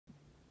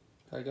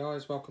Hey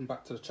guys, welcome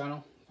back to the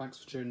channel. Thanks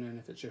for tuning in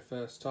if it's your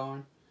first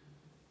time.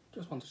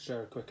 Just wanted to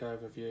share a quick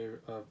overview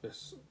of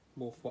this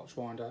Wolf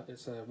watchwinder.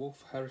 It's a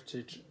Wolf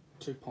Heritage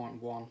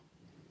 2.1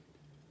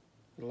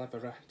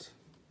 leverette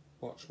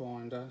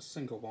watchwinder,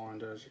 single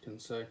winder as you can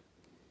see.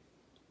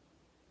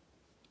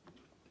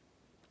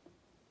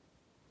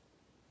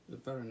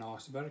 It's very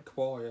nice, very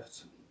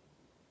quiet,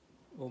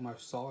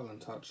 almost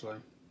silent actually,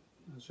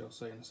 as you'll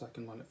see in a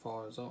second when it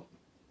fires up.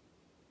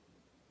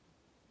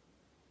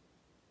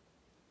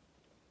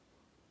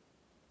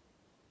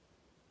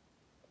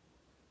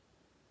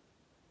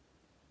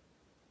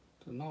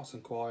 So nice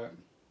and quiet.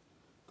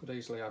 Could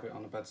easily have it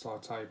on a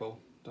bedside table.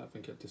 Don't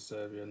think it'd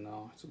disturb you,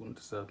 no, it wouldn't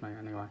disturb me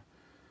anyway.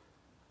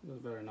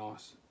 It's very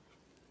nice.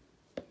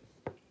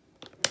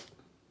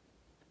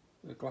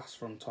 The glass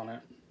front on it,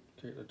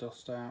 keep the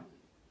dust out.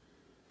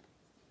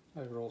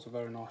 Overall it's a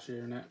very nice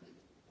unit.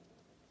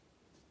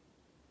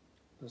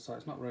 As I say,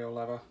 it's not real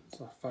leather, it's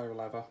a faux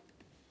leather.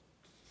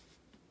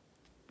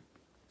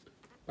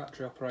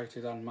 Battery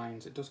operated and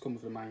mains. It does come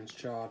with a mains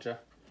charger.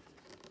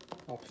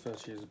 I prefer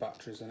to use the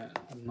batteries in it.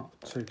 I'm not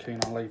too keen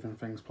on leaving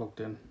things plugged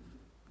in,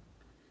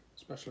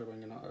 especially when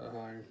you're not at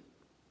home.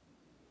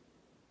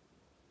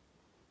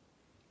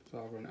 So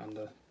I'll run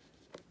it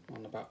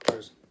on the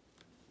batteries.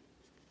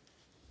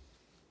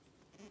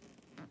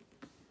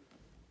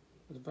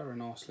 It's very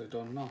nicely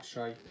done, nice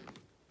shape.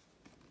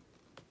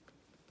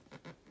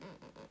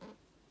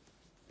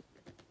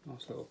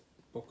 Nice little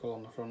buckle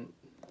on the front.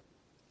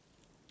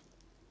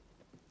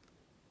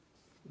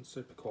 And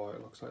super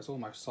quiet, looks like it's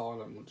almost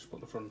silent once you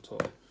put the front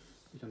up.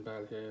 You can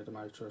barely hear the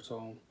motor at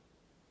all.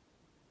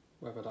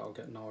 Whether that'll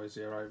get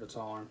noisier over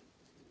time.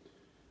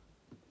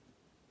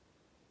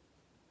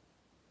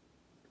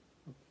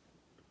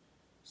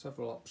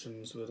 Several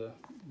options with a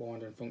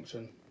winding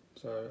function.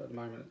 So at the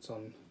moment it's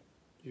on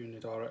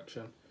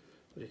unidirection,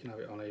 but you can have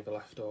it on either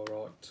left or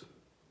right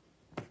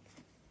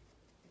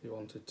if you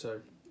wanted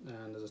to.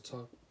 And there's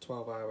a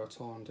 12-hour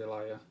time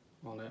delay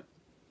on it.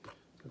 So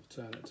if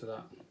you turn it to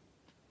that, it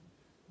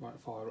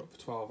won't fire up for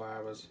 12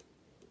 hours,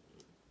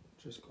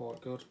 which is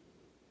quite good.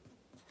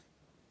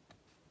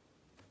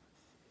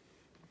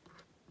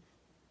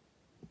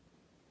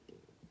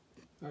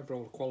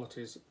 Overall the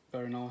quality is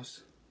very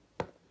nice.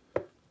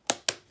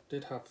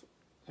 Did have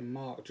a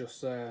mark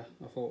just there,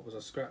 I thought it was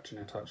a scratch in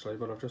it actually,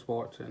 but I've just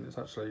wiped it and it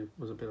actually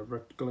was a bit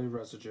of glue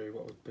residue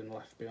what had been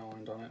left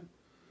behind on it.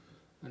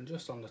 And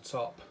just on the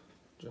top,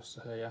 just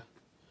here,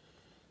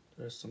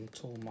 there is some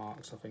tool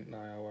marks, I think they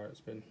are, where it's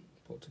been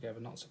put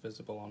together, not so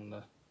visible on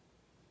the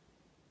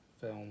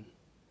film,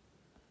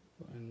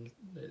 and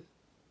it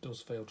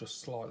does feel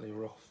just slightly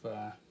rough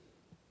there.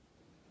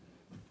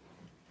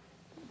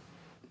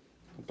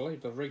 I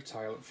believe the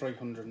retail at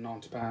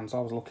 £390. I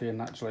was lucky and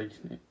actually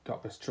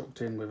got this chucked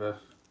in with a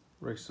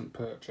recent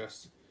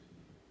purchase.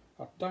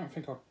 I don't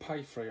think I'd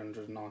pay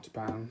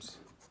 £390.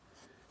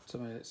 To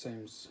me it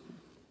seems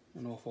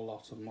an awful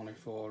lot of money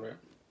for it.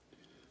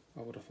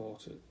 I would have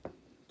thought it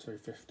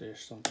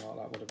 250ish, something like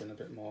that would have been a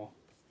bit more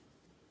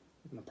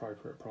of an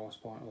appropriate price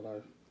point,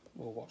 although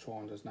all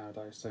watchwinders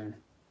nowadays seem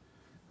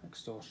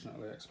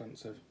extortionately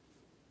expensive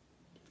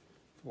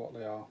for what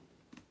they are.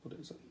 But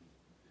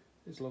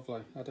it's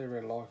lovely, I do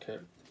really like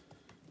it.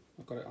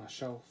 I've got it on a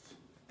shelf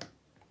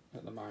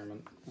at the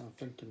moment and I'm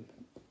thinking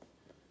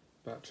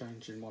about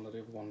changing one of the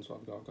other ones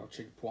I've got a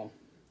cheap one.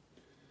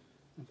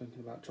 I'm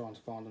thinking about trying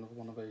to find another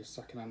one of these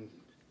second hand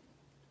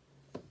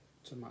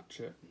to match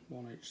it,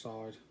 one each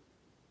side.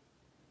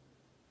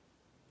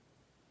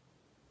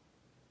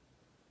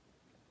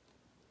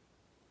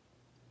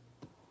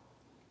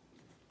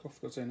 Cuff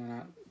goes in and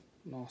out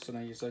nice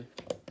and easy.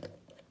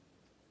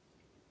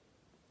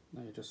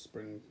 Now you just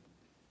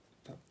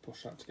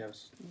push that together,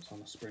 it's on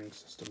a spring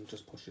system,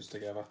 just pushes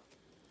together.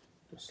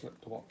 Just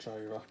slip the watch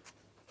over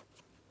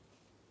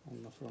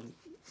on the front.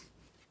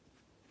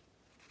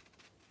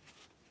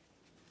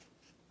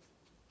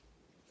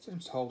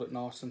 Seems to hold it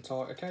nice and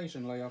tight.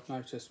 Occasionally I've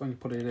noticed when you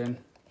put it in,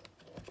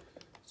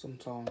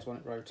 sometimes when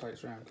it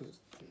rotates around, because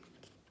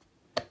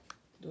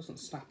it doesn't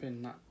snap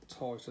in that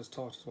tight as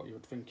what you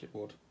would think it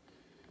would.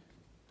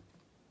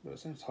 But it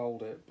seems to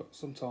hold it, but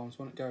sometimes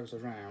when it goes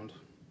around,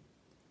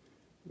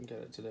 you can get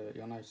it to do it,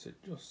 you'll notice it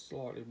just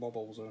slightly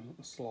wobbles a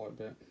slight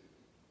bit.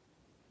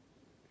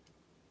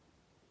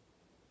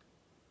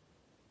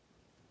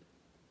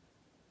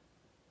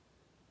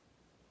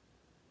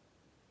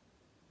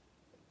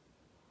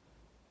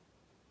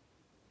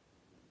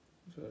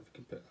 So if you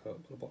can pick that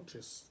up, the watch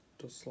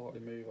does slightly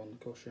move on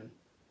the cushion.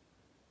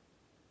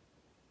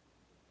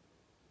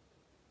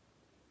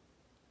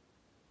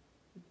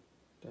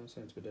 Don't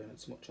seem to be doing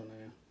it so much on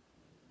here.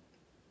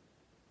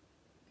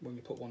 When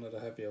you put one of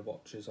the heavier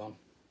watches on,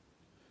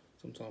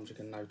 sometimes you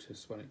can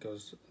notice when it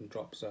goes and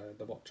drops there,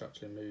 the watch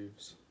actually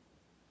moves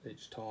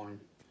each time.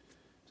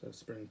 So the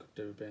spring could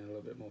do being a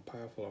little bit more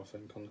powerful, I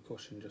think, on the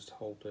cushion just to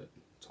hold it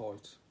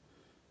tight.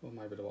 Or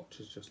maybe the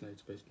watches just need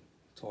to be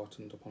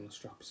tightened up on the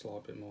strap a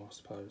slight bit more, I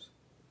suppose.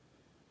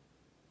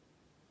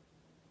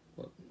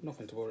 But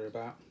nothing to worry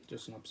about,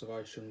 just an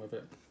observation with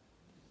it.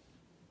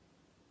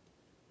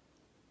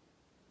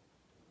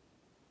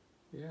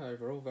 yeah,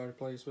 overall very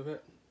pleased with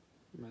it.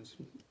 I mean, it's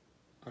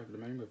over the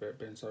moon with it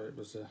being so it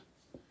was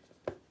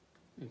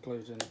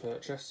included in the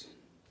purchase.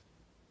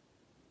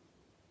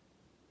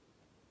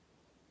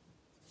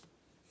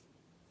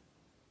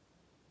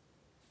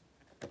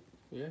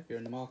 Yeah, if you're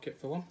in the market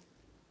for one,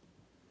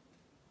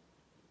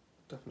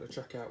 definitely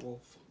check out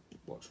Wolf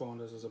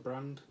Watchfinders as a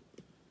brand.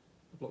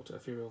 I've looked at a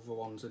few other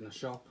ones in the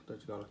shop.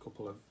 They've got a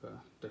couple of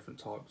different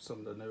types, some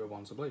of the newer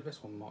ones. I believe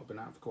this one might have been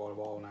out for quite a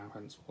while now,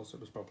 hence it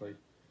was probably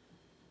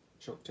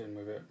chucked in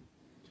with it.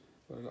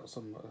 But I've got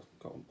some that have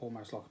got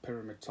almost like a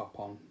pyramid top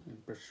on in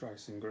British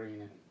Racing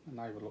Green, and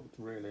they would look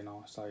really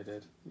nice, they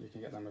did. You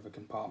can get them with a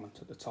compartment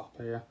at the top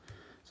here,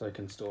 so you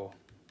can store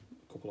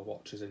a couple of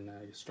watches in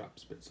there, your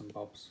straps, bits and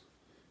bobs,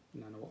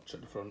 and then a watch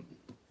at the front.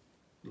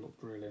 It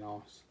looked really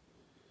nice.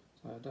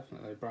 So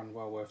definitely a brand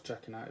well worth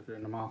checking out if you're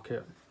in the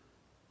market.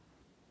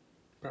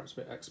 Perhaps a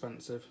bit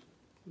expensive,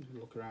 you can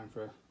look around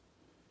for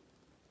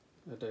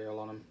a deal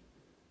on them.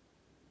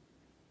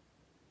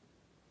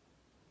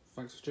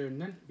 Thanks for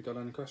tuning in. If you've got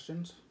any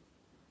questions,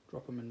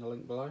 drop them in the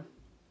link below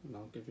and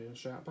I'll give you a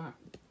shout back.